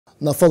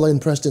Now, following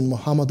President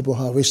Muhammadu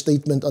Buhari's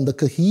statement on the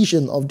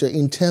cohesion of the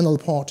internal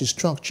party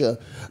structure,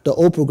 the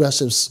All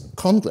Progressive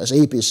Congress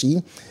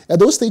APC,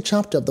 Edo State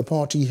Chapter of the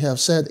party have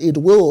said it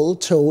will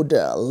toe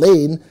the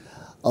lane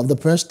of the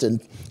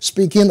president.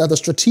 Speaking at a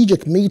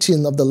strategic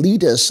meeting of the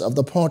leaders of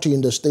the party in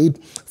the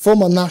state,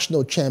 former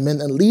national chairman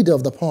and leader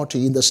of the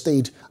party in the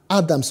state,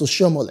 Adams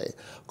Oshiomhole,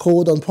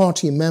 called on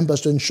party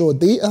members to ensure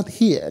they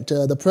adhere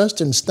to the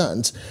president's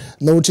stance,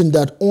 noting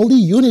that only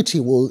unity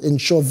will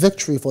ensure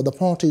victory for the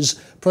party's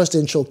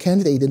presidential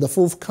candidate in the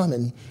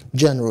forthcoming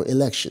general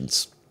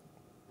elections.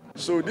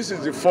 So this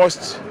is the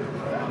first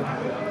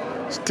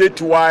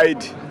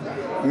statewide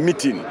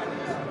meeting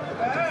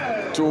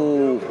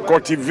to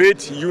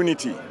cultivate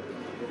unity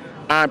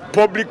and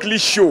publicly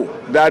show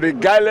that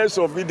regardless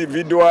of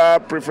individual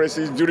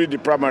preferences during the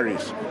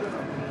primaries,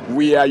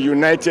 we are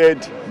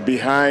united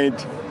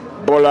behind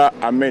Bola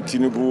Ahmed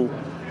Tinubu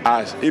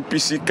as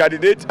APC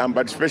candidate and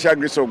by the special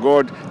grace of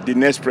God, the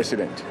next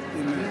president.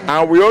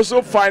 And we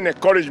also find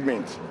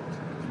encouragement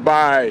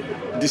by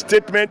the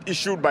statement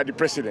issued by the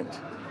president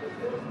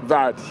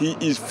that he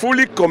is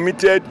fully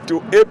committed to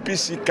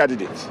APC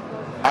candidate.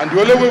 And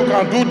the only way we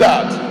can do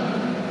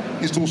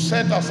that is to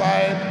set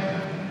aside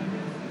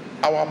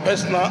our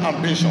personal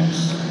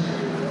ambitions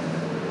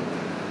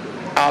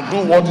and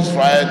do what is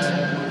right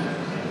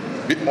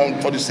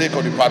for the sake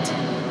of the party.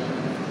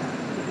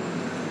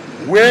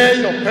 Where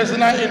your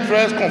personal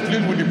interest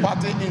conflict with the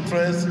party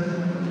interest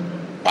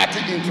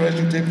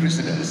should take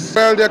precedence.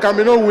 Well, there can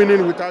be no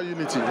winning without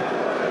unity.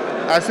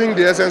 I think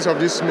the essence of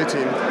this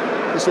meeting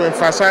is to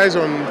emphasize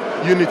on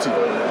unity.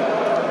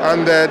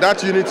 And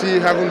that unity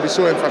haven't been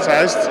so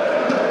emphasized.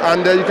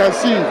 And you can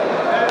see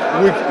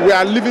we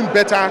are living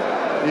better,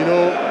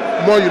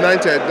 more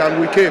united than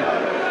we came.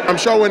 I'm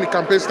sure when the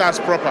campaign starts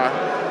proper,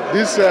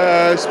 these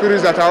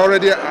spirits that are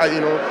already,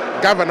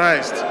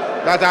 galvanized,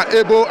 that are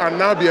able and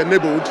now be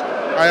enabled,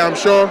 I am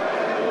sure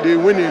the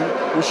winning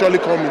will surely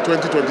come in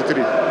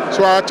 2023.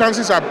 So our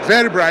chances are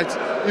very bright,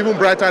 even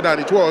brighter than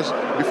it was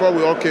before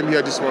we all came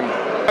here this morning.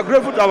 I'm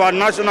grateful to our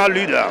national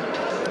leader,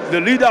 the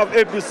leader of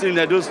APC in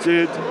Edo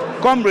State,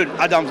 Comrade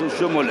Adams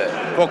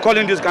Oshiomhole, for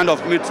calling this kind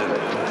of meeting.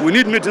 We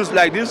need meetings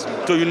like this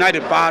to unite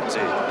the party.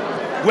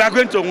 We are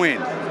going to win.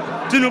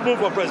 Tinubu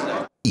for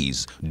president.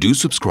 Please do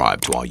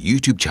subscribe to our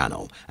YouTube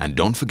channel and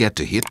don't forget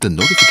to hit the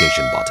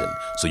notification button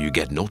so you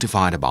get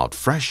notified about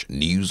fresh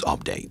news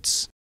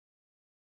updates.